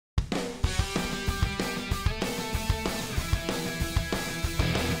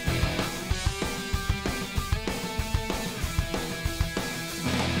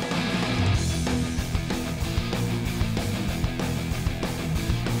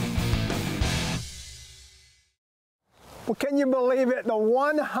Well, can you believe it? The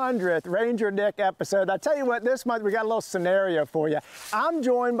 100th Ranger Nick episode. I tell you what, this month we got a little scenario for you. I'm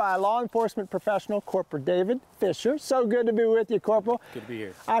joined by a law enforcement professional, Corporal David Fisher. So good to be with you, Corporal. Good to be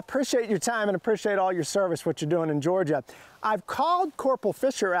here. I appreciate your time and appreciate all your service, what you're doing in Georgia. I've called Corporal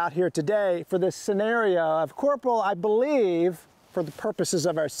Fisher out here today for this scenario of, Corporal, I believe, for the purposes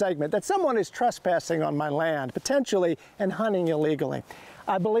of our segment, that someone is trespassing on my land, potentially, and hunting illegally.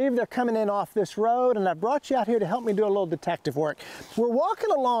 I believe they're coming in off this road, and I brought you out here to help me do a little detective work. We're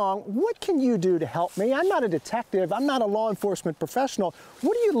walking along. What can you do to help me? I'm not a detective. I'm not a law enforcement professional.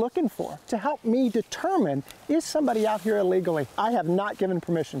 What are you looking for to help me determine, is somebody out here illegally? I have not given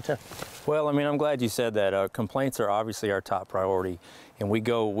permission to. Well, I mean, I'm glad you said that. Complaints are obviously our top priority, and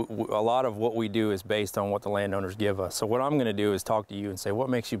a lot of what we do is based on what the landowners give us. So what I'm going to do is talk to you and say, what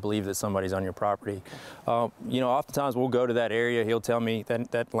makes you believe that somebody's on your property? You know, oftentimes we'll go to that area. He'll tell me,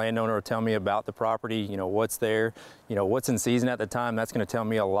 that landowner will tell me about the property, you know, what's there, you know, what's in season at the time. That's going to tell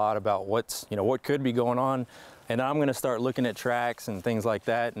me a lot about what's, you know, what could be going on. And I'm going to start looking at tracks and things like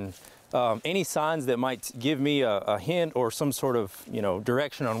that. And any signs that might give me a hint or some sort of, you know,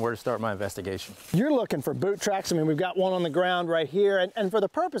 direction on where to start my investigation. You're looking for boot tracks. I mean, we've got one on the ground right here. And for the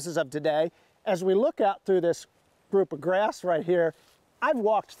purposes of today, as we look out through this group of grass right here, I've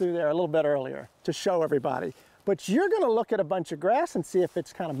walked through there a little bit earlier to show everybody. But you're going to look at a bunch of grass and see if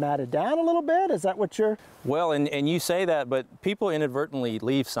it's kind of matted down a little bit. Is that what you're... Well, and you say that, but people inadvertently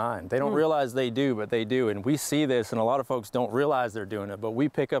leave sign. They don't realize they do, but they do. And we see this, and a lot of folks don't realize they're doing it, but we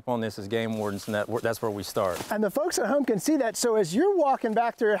pick up on this as game wardens, and that's where we start. And the folks at home can see that. So as you're walking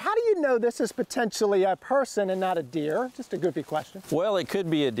back through, how do you know this is potentially a person and not a deer? Just a goofy question. Well, it could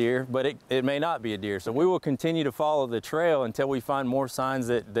be a deer, but it may not be a deer. So we will continue to follow the trail until we find more signs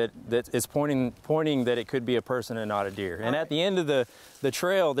that is pointing that it could be a person and not a deer. And at the end of the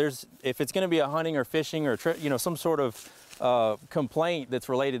trail, if it's going to be a hunting or fishing or you know, some sort of complaint that's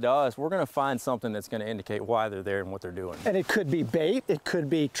related to us, we're going to find something that's going to indicate why they're there and what they're doing. And it could be bait, it could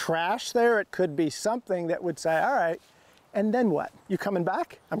be trash there, it could be something that would say, all right, and then what? You coming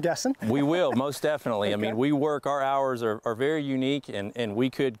back, I'm guessing? We will, most definitely. Okay. I mean, we work, our hours are very unique, and we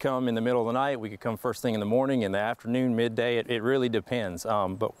could come in the middle of the night, we could come first thing in the morning, in the afternoon, midday, it really depends.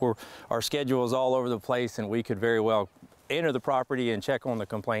 But our schedule is all over the place, and we could very well enter the property and check on the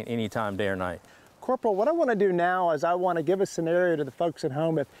complaint anytime, day or night. Corporal, what I want to do now is I want to give a scenario to the folks at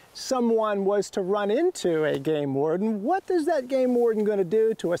home. If someone was to run into a game warden, what is that game warden going to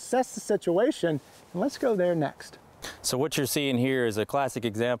do to assess the situation? And let's go there next. So what you're seeing here is a classic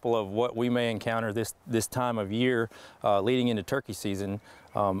example of what we may encounter this time of year leading into turkey season.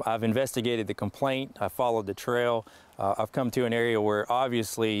 I've investigated the complaint, I followed the trail, I've come to an area where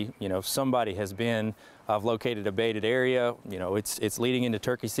obviously, you know, somebody has been. I've located a baited area, you know, it's leading into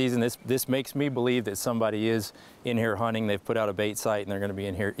turkey season. This makes me believe that somebody is in here hunting. They've put out a bait site and they're going to be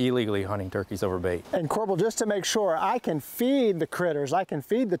in here illegally hunting turkeys over bait. And Corporal, just to make sure, I can feed the critters, I can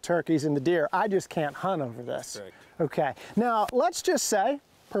feed the turkeys and the deer, I just can't hunt over this. Correct. Okay, now let's just say,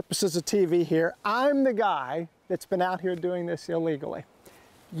 purposes of TV here, I'm the guy that's been out here doing this illegally.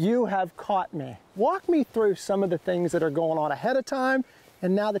 You have caught me. Walk me through some of the things that are going on ahead of time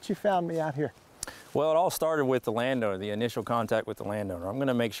and now that you found me out here. Well, it all started with the landowner, the initial contact with the landowner. I'm going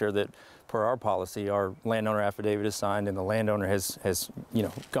to make sure that, per our policy, our landowner affidavit is signed and the landowner has you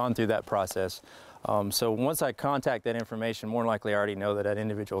know, gone through that process. So once I contact that information, more than likely I already know that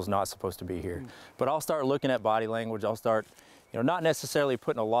individual is not supposed to be here. But I'll start looking at body language. I'll start, you know, not necessarily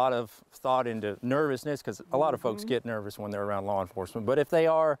putting a lot of thought into nervousness, because a lot of folks get nervous when they're around law enforcement. But if they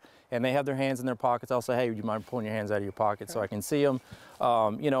are and they have their hands in their pockets, I'll say, hey, would you mind pulling your hands out of your pockets so I can see them?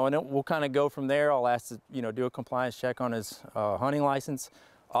 You know, and we'll kind of go from there. I'll ask to, you know, do a compliance check on his hunting license.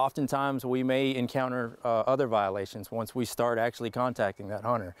 Oftentimes we may encounter other violations once we start actually contacting that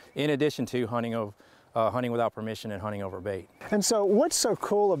hunter, in addition to hunting without permission and hunting over bait. And so what's so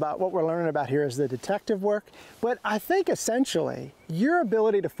cool about what we're learning about here is the detective work, but I think essentially your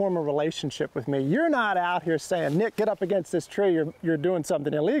ability to form a relationship with me. You're not out here saying, Nick, get up against this tree, you're doing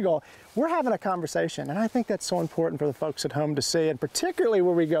something illegal. We're having a conversation, and I think that's so important for the folks at home to see, and particularly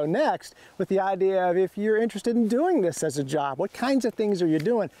where we go next with the idea of if you're interested in doing this as a job, what kinds of things are you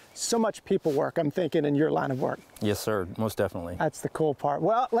doing? So much people work, I'm thinking, in your line of work. Yes, sir, most definitely. That's the cool part.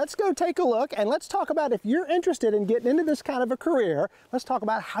 Well, let's go take a look, and let's talk about, if you're interested in getting into this kind of a career, let's talk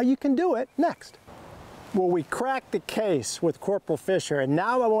about how you can do it next. Well, we cracked the case with Corporal Fisher, and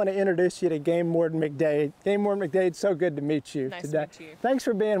now I want to introduce you to Game Warden McDade. Game Warden McDade, so good to meet you nice today. Nice to meet you. Thanks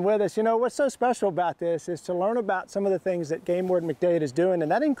for being with us. You know, what's so special about this is to learn about some of the things that Game Warden McDade is doing,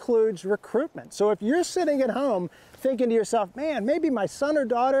 and that includes recruitment. So if you're sitting at home thinking to yourself, man, maybe my son or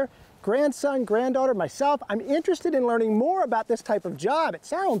daughter, grandson, granddaughter, myself, I'm interested in learning more about this type of job. It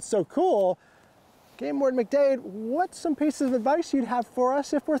sounds so cool. Game Warden McDade, what's some pieces of advice you'd have for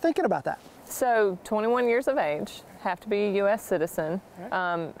us if we're thinking about that? So 21 years of age, have to be a U.S. citizen,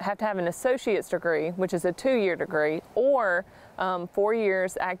 have to have an associate's degree, which is a 2-year degree, or 4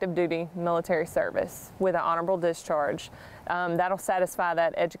 years active duty military service with an honorable discharge. That'll satisfy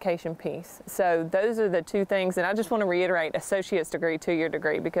that education piece. So those are the 2 things, and I just want to reiterate associate's degree, 2-year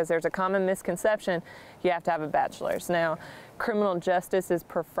degree, because there's a common misconception you have to have a bachelor's. Now, criminal justice is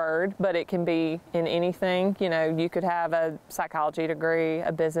preferred, but it can be in anything. You know, you could have a psychology degree,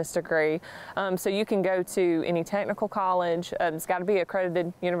 a business degree, so you can go to any technical college. It's got to be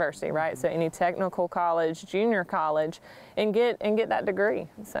accredited university, right? So any technical college, junior college, and get that degree.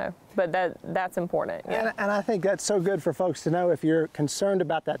 So, but that's important. Yeah. And I think that's so good for folks to know if you're concerned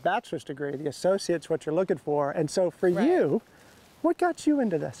about that bachelor's degree, the associate's what you're looking for. And so for you, what got you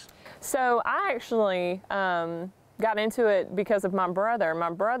into this? So I actually got into it because of my brother.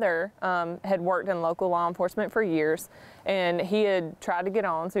 My brother had worked in local law enforcement for years, and he had tried to get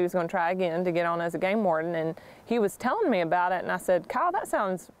on, so he was going to try again to get on as a game warden, and he was telling me about it, and I said, Kyle, that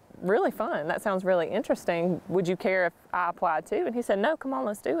sounds really fun. That sounds really interesting. Would you care if I applied too? And he said, no, come on,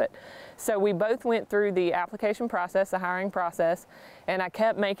 let's do it. So we both went through the application process, the hiring process, and I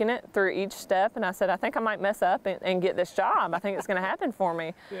kept making it through each step. And I said, I think I might mess up and get this job. I think it's going to happen for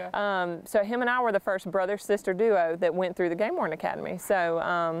me. Yeah. So him and I were the first brother-sister duo that went through the Game Warden Academy.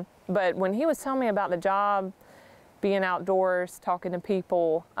 So, but when he was telling me about the job, being outdoors, talking to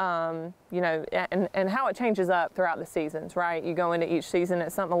people, you know, and how it changes up throughout the seasons, right? You go into each season,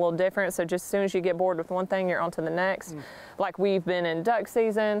 it's something a little different. So just as soon as you get bored with one thing, you're on to the next. Like we've been in duck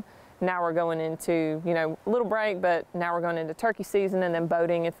season. Now we're going into, you know, a little break, but now we're going into turkey season and then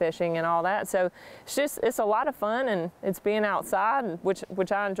boating and fishing and all that. So it's a lot of fun, and it's being outside,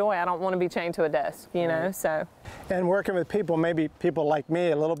 which I enjoy. I don't want to be chained to a desk, you know, so. And working with people, maybe people like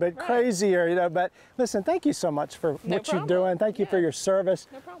me, a little bit crazier, you know, but listen, thank you so much for what you're doing. Thank you for your service.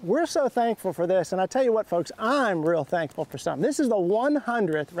 No problem. We're so thankful for this, and I tell you what, folks, I'm real thankful for something. This is the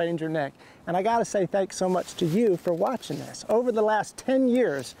 100th Ranger Nick, and I got to say thanks so much to you for watching this. Over the last 10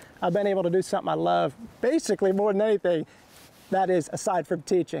 years, I've been able to do something I love, basically more than anything, that is aside from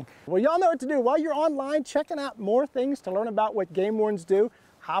teaching. Well, y'all know what to do. While you're online checking out more things to learn about what game wardens do,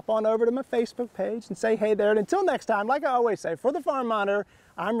 hop on over to my Facebook page and say hey there. And until next time, like I always say, for the Farm Monitor,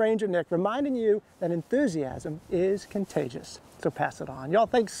 I'm Ranger Nick, reminding you that enthusiasm is contagious. So pass it on. Y'all,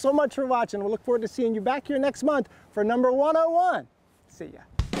 thanks so much for watching. We'll look forward to seeing you back here next month for number 101. See ya.